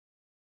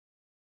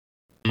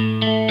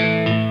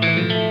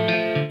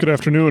Good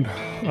afternoon.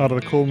 Out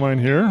of the coal mine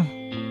here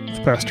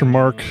with Pastor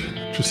Mark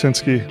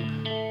Jasinski.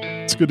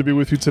 It's good to be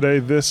with you today.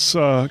 This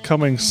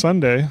coming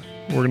Sunday,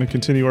 we're going to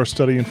continue our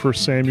study in 1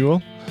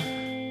 Samuel.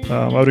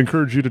 I would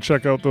encourage you to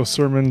check out those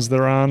sermons.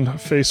 They're on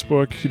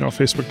Facebook. You know,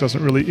 Facebook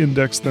doesn't really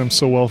index them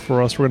so well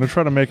for us. We're going to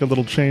try to make a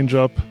little change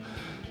up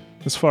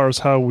as far as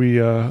how we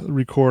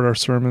record our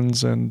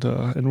sermons and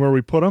where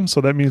we put them.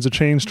 So that means a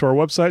change to our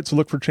website. So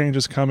look for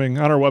changes coming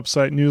on our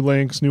website, new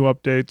links, new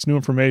updates, new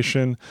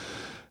information,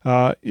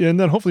 and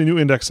then hopefully new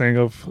indexing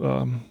of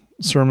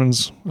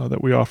sermons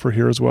that we offer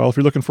here as well. If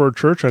you're looking for a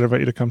church, I'd invite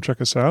you to come check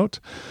us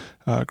out.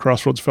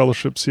 Crossroads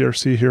Fellowship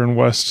CRC here in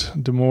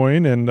West Des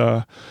Moines,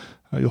 and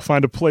you'll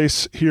find a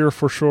place here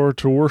for sure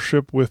to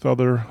worship with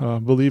other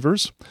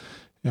believers.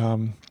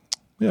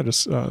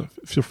 Just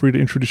feel free to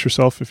introduce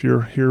yourself if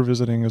you're here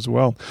visiting as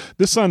well.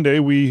 This Sunday,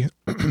 we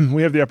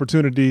have the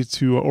opportunity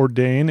to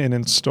ordain and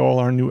install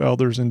our new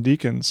elders and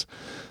deacons.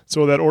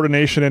 So that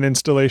ordination and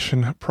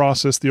installation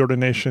process, the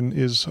ordination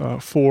is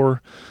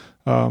for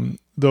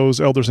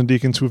those elders and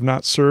deacons who have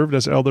not served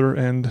as elder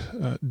and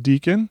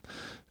deacon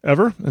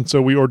ever. And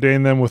so we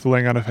ordain them with the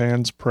laying on of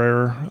hands,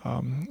 prayer,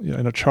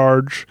 and a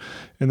charge.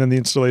 And then the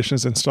installation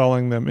is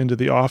installing them into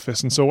the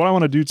office. And so what I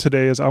want to do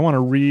today is I want to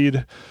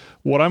read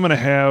what I'm going to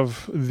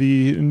have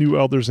the new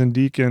elders and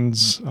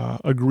deacons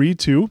agree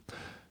to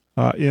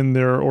in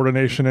their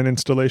ordination and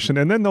installation.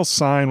 And then they'll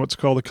sign what's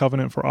called a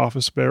covenant for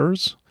office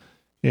bearers.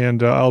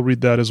 And I'll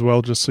read that as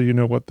well, just so you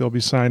know what they'll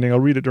be signing. I'll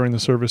read it during the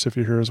service if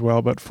you're here as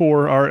well. But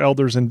for our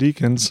elders and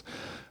deacons,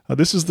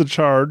 this is the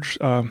charge,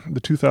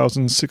 the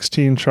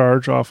 2016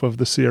 charge off of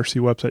the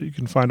CRC website. You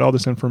can find all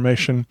this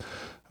information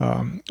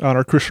on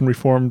our Christian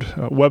Reformed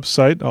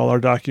website, all our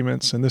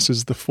documents. And this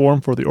is the form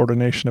for the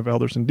ordination of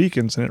elders and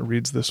deacons, and it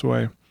reads this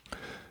way.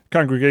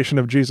 Congregation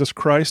of Jesus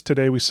Christ,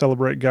 today we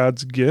celebrate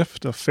God's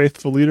gift of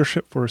faithful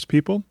leadership for his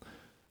people.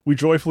 We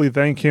joyfully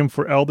thank him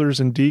for elders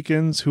and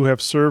deacons who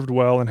have served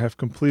well and have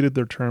completed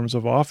their terms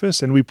of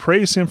office, and we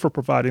praise him for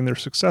providing their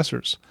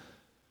successors.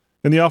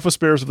 In the office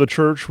bearers of the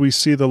church, we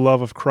see the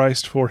love of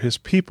Christ for his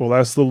people.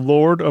 As the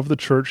Lord of the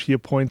church, he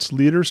appoints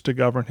leaders to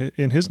govern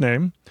in his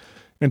name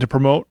and to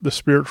promote the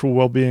spiritual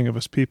well-being of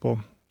his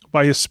people.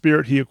 By his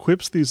Spirit, he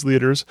equips these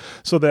leaders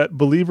so that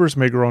believers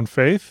may grow in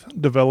faith,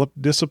 develop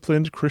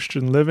disciplined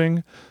Christian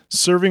living,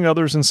 serving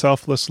others in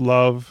selfless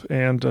love,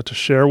 and to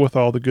share with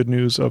all the good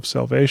news of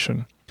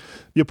salvation.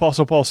 The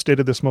Apostle Paul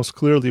stated this most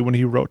clearly when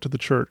he wrote to the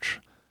church.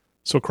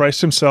 So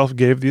Christ himself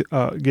gave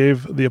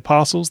the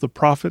apostles, the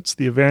prophets,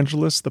 the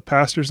evangelists, the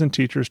pastors, and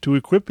teachers to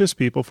equip his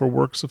people for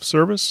works of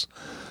service,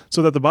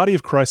 so that the body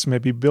of Christ may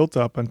be built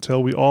up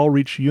until we all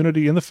reach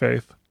unity in the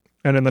faith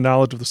and in the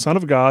knowledge of the Son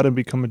of God and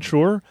become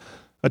mature,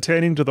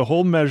 attaining to the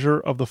whole measure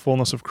of the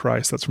fullness of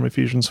Christ. That's from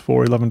Ephesians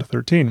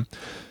 4:11-13.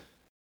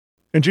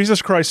 And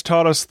Jesus Christ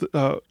taught us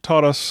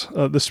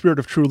the spirit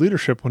of true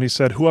leadership when he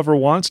said, "Whoever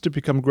wants to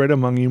become great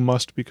among you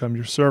must become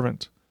your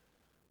servant,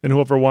 and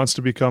whoever wants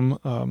to become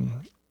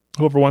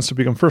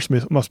first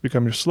must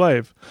become your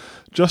slave.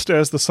 Just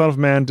as the Son of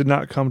Man did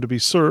not come to be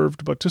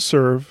served, but to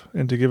serve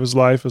and to give his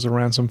life as a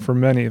ransom for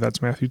many."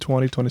 That's Matthew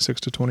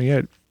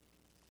 20:26-28.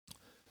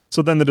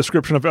 So then the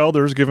description of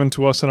elders given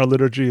to us in our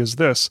liturgy is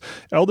this.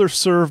 Elders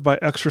serve by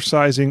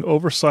exercising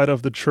oversight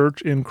of the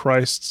church in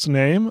Christ's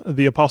name.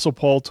 The Apostle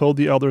Paul told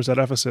the elders at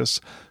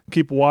Ephesus,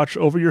 "Keep watch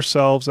over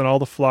yourselves and all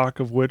the flock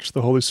of which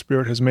the Holy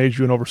Spirit has made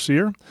you an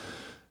overseer.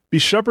 Be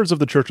shepherds of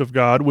the church of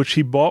God, which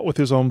he bought with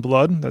his own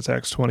blood." That's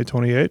Acts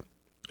 20:28.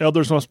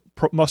 Elders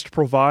must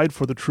provide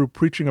for the true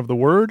preaching of the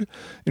word,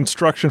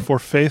 instruction for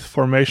faith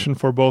formation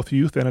for both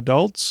youth and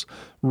adults,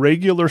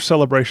 regular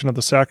celebration of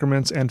the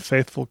sacraments, and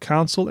faithful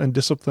counsel and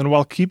discipline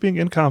while keeping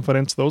in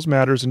confidence those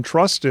matters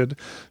entrusted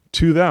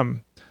to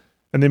them.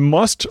 And they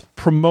must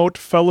promote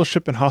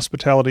fellowship and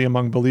hospitality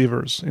among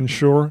believers,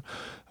 ensure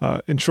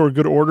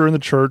good order in the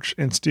church,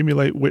 and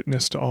stimulate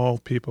witness to all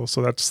people.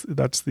 So that's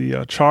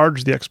the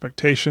charge, the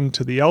expectation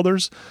to the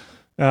elders.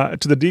 To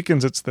the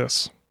deacons, it's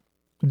this.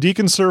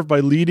 Deacons serve by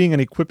leading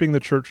and equipping the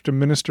church to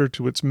minister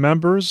to its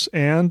members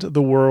and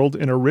the world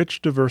in a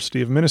rich diversity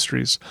of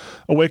ministries,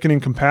 awakening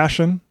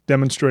compassion,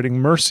 demonstrating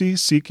mercy,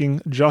 seeking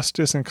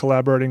justice, and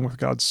collaborating with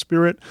God's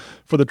Spirit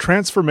for the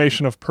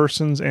transformation of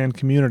persons and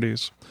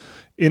communities.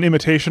 In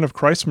imitation of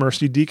Christ's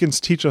mercy, deacons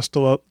teach us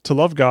to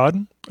love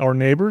God, our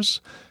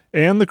neighbors,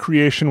 and the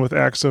creation with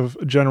acts of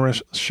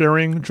generous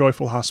sharing,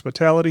 joyful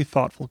hospitality,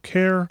 thoughtful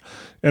care,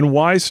 and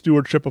wise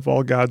stewardship of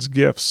all God's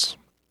gifts.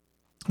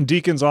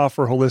 Deacons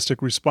offer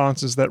holistic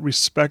responses that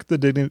respect the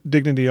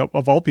dignity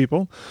of all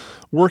people,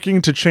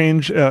 working to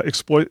change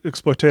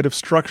exploitative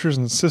structures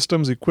and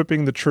systems,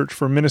 equipping the church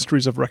for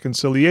ministries of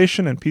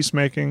reconciliation and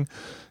peacemaking,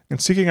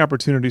 and seeking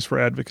opportunities for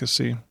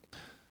advocacy.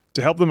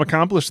 To help them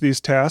accomplish these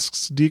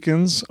tasks,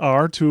 deacons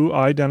are to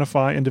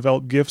identify and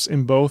develop gifts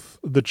in both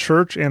the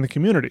church and the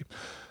community.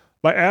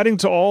 By adding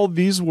to all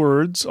this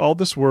words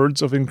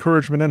of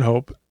encouragement and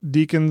hope,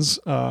 deacons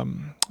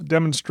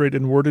demonstrate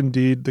in word and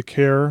deed the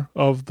care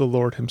of the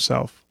Lord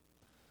himself.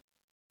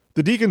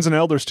 The deacons and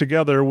elders,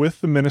 together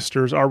with the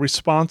ministers, are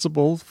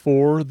responsible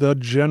for the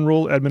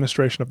general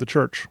administration of the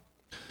church.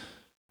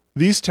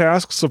 These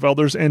tasks of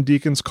elders and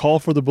deacons call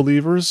for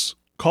believers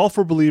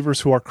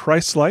who are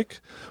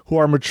Christ-like, who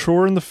are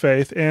mature in the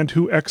faith, and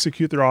who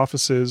execute their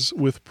offices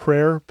with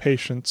prayer,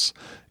 patience,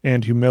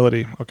 and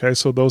humility. Okay,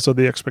 so those are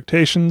the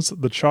expectations,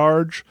 the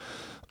charge,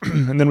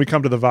 and then we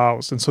come to the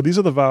vows. And so these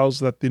are the vows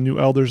that the new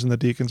elders and the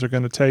deacons are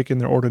going to take in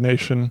their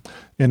ordination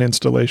and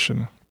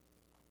installation.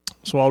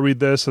 So I'll read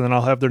this, and then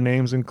I'll have their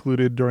names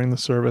included during the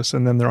service,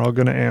 and then they're all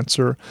going to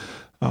answer.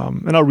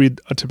 And I'll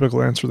read a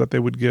typical answer that they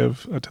would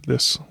give to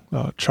this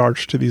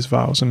charge to these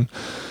vows. And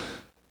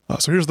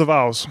so here's the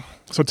vows.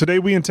 So today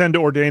we intend to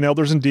ordain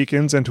elders and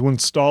deacons and to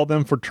install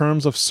them for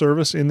terms of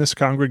service in this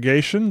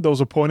congregation. Those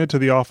appointed to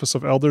the office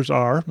of elders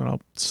are, and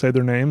I'll say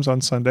their names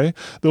on Sunday.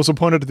 Those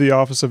appointed to the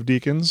office of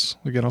deacons,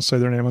 again, I'll say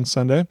their name on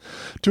Sunday.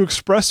 To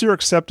express your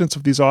acceptance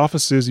of these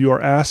offices, you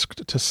are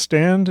asked to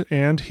stand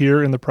and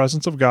here in the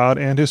presence of God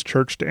and His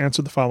church to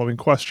answer the following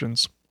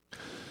questions.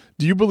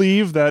 Do you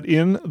believe that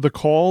in the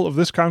call of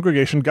this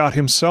congregation, God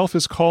Himself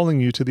is calling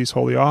you to these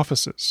holy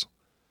offices?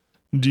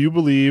 Do you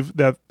believe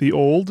that the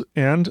Old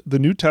and the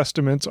New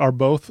Testaments are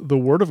both the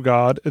Word of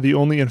God, the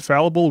only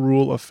infallible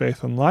rule of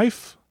faith and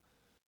life?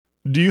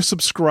 Do you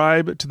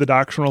subscribe to the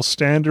doctrinal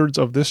standards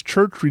of this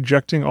church,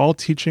 rejecting all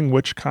teaching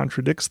which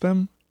contradicts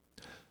them?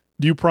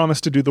 Do you promise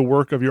to do the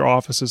work of your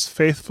offices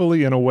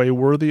faithfully in a way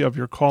worthy of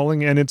your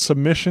calling and in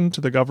submission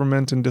to the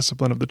government and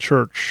discipline of the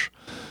church?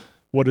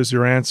 What is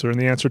your answer? And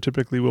the answer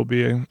typically will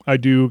be, I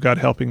do, God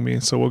helping me.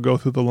 So we'll go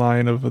through the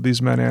line of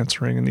these men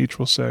answering, and each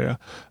will say,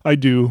 I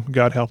do,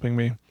 God helping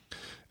me.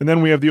 And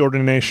then we have the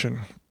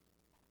ordination.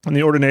 And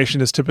the ordination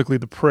is typically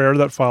the prayer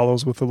that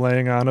follows with the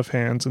laying on of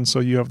hands. And so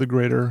you have the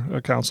greater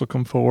council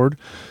come forward,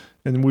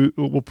 and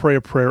we'll pray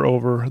a prayer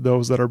over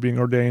those that are being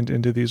ordained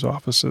into these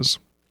offices.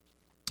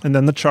 And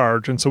then the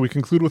charge. And so we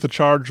conclude with a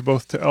charge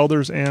both to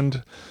elders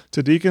and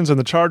to deacons. And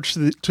the charge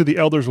to the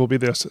elders will be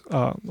this.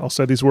 I'll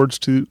say these words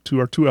to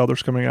our two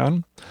elders coming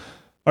on.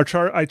 I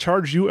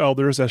charge you,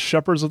 elders, as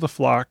shepherds of the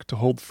flock, to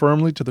hold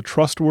firmly to the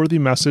trustworthy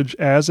message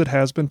as it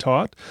has been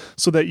taught,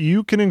 so that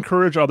you can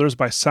encourage others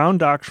by sound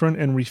doctrine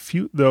and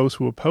refute those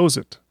who oppose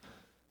it.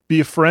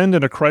 Be a friend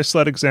and a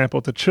Christ-led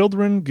example to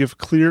children. Give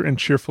clear and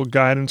cheerful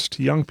guidance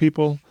to young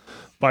people.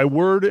 By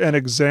word and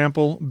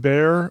example,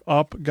 bear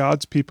up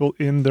God's people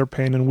in their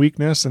pain and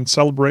weakness and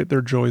celebrate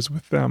their joys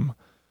with them.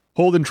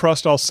 Hold and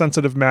trust all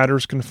sensitive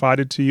matters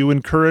confided to you.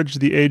 Encourage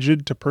the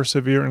aged to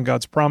persevere in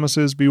God's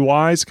promises. Be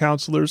wise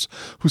counselors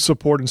who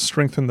support and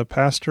strengthen the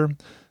pastor.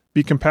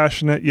 Be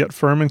compassionate yet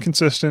firm and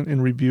consistent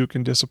in rebuke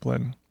and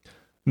discipline.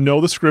 Know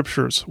the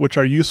Scriptures, which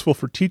are useful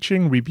for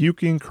teaching,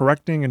 rebuking,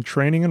 correcting, and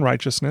training in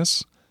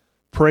righteousness.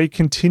 Pray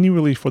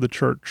continually for the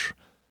church.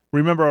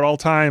 Remember at all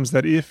times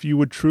that if you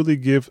would truly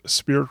give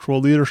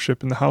spiritual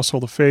leadership in the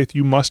household of faith,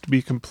 you must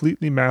be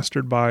completely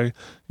mastered by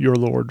your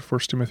Lord, 1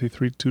 Timothy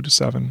 3,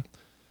 2-7.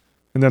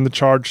 And then the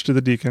charge to the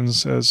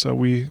deacons as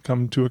we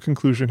come to a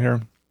conclusion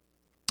here.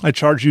 I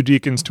charge you,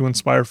 deacons, to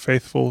inspire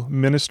faithful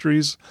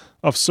ministries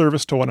of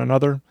service to one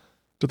another,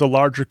 to the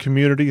larger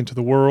community, and to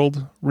the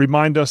world.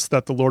 Remind us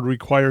that the Lord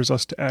requires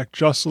us to act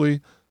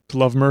justly, to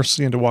love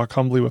mercy, and to walk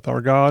humbly with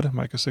our God,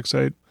 Micah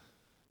 6:8.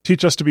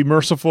 Teach us to be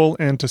merciful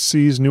and to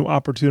seize new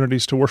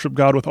opportunities to worship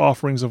God with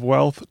offerings of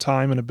wealth,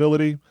 time, and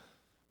ability.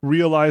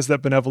 Realize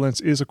that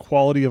benevolence is a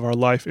quality of our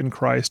life in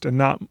Christ and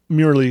not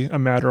merely a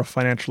matter of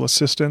financial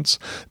assistance.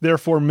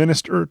 Therefore,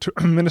 minister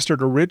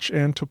to rich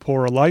and to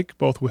poor alike,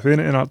 both within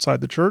and outside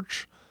the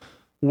church.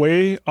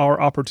 Weigh our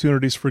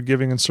opportunities for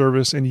giving and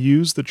service and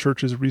use the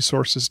church's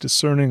resources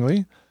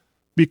discerningly.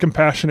 Be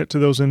compassionate to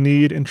those in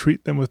need and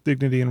treat them with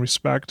dignity and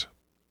respect.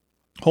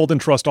 Hold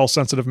and trust all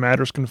sensitive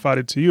matters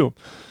confided to you.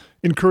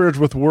 Encourage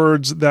with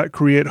words that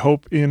create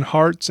hope in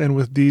hearts and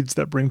with deeds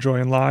that bring joy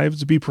in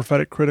lives. Be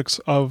prophetic critics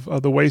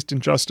of the waste,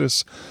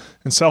 injustice,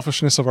 and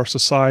selfishness of our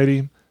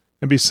society,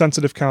 and be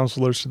sensitive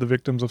counselors to the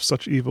victims of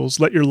such evils.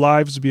 Let your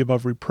lives be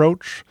above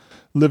reproach.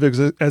 Live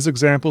as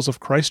examples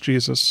of Christ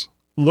Jesus.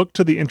 Look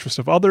to the interest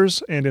of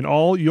others, and in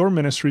all your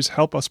ministries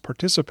help us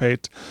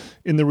participate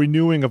in the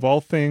renewing of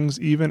all things,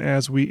 even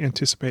as we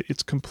anticipate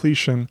its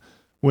completion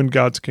when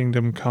God's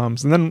kingdom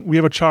comes. And then we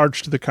have a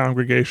charge to the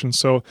congregation.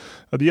 So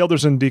the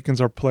elders and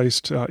deacons are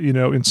placed,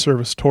 in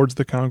service towards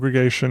the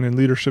congregation, in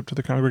leadership to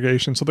the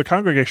congregation. So the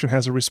congregation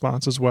has a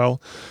response as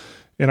well.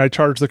 And I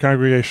charge the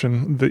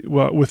congregation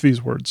with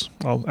these words.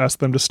 I'll ask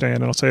them to stand,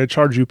 and I'll say, I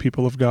charge you,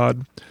 people of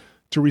God,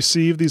 to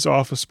receive these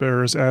office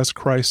bearers as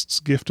Christ's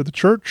gift to the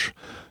church.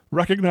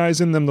 Recognize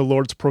in them the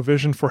Lord's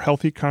provision for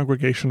healthy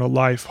congregational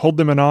life. Hold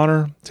them in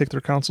honor. Take their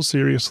counsel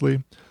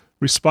seriously.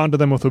 Respond to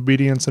them with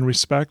obedience and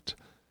respect.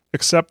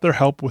 Accept their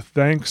help with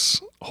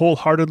thanks,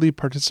 wholeheartedly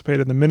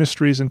participate in the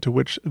ministries into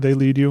which they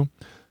lead you,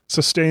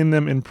 sustain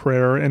them in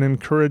prayer, and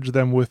encourage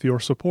them with your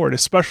support,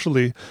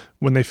 especially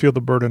when they feel the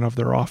burden of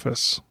their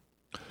office.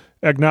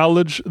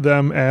 Acknowledge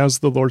them as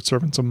the Lord's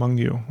servants among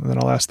you. And then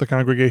I'll ask the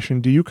congregation,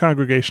 do you,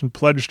 congregation,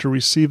 pledge to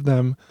receive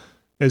them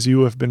as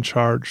you have been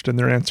charged. And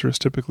their answer is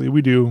typically,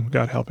 we do,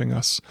 God helping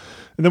us.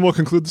 And then we'll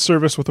conclude the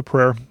service with a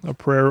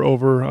prayer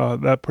over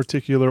that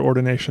particular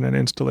ordination and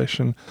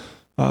installation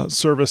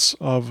service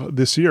of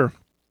this year.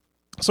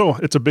 So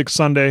it's a big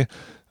Sunday,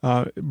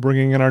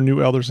 bringing in our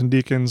new elders and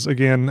deacons.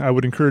 Again, I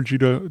would encourage you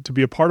to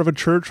be a part of a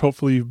church.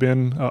 Hopefully you've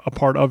been a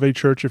part of a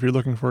church. If you're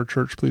looking for a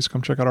church, please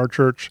come check out our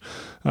church.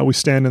 We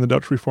stand in the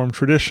Dutch Reformed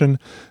tradition.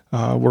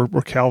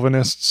 We're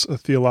Calvinists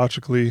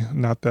theologically,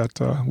 not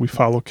that we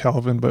follow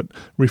Calvin, but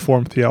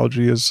Reformed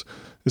theology is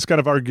kind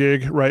of our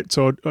gig, right?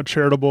 So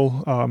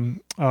charitable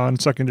on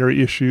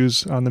secondary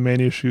issues, on the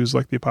main issues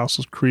like the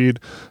Apostles' Creed.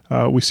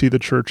 We see the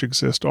church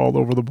exist all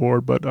over the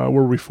board, but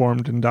we're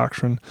Reformed in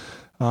doctrine.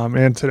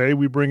 And today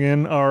we bring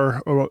in our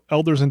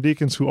elders and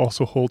deacons who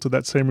also hold to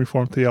that same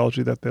Reformed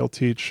theology that they'll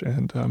teach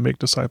and make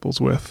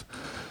disciples with.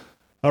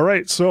 All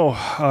right, so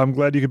I'm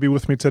glad you could be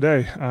with me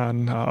today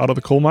on Out of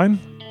the Coal Mine.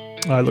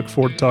 I look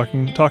forward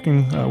to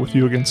talking with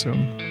you again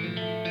soon.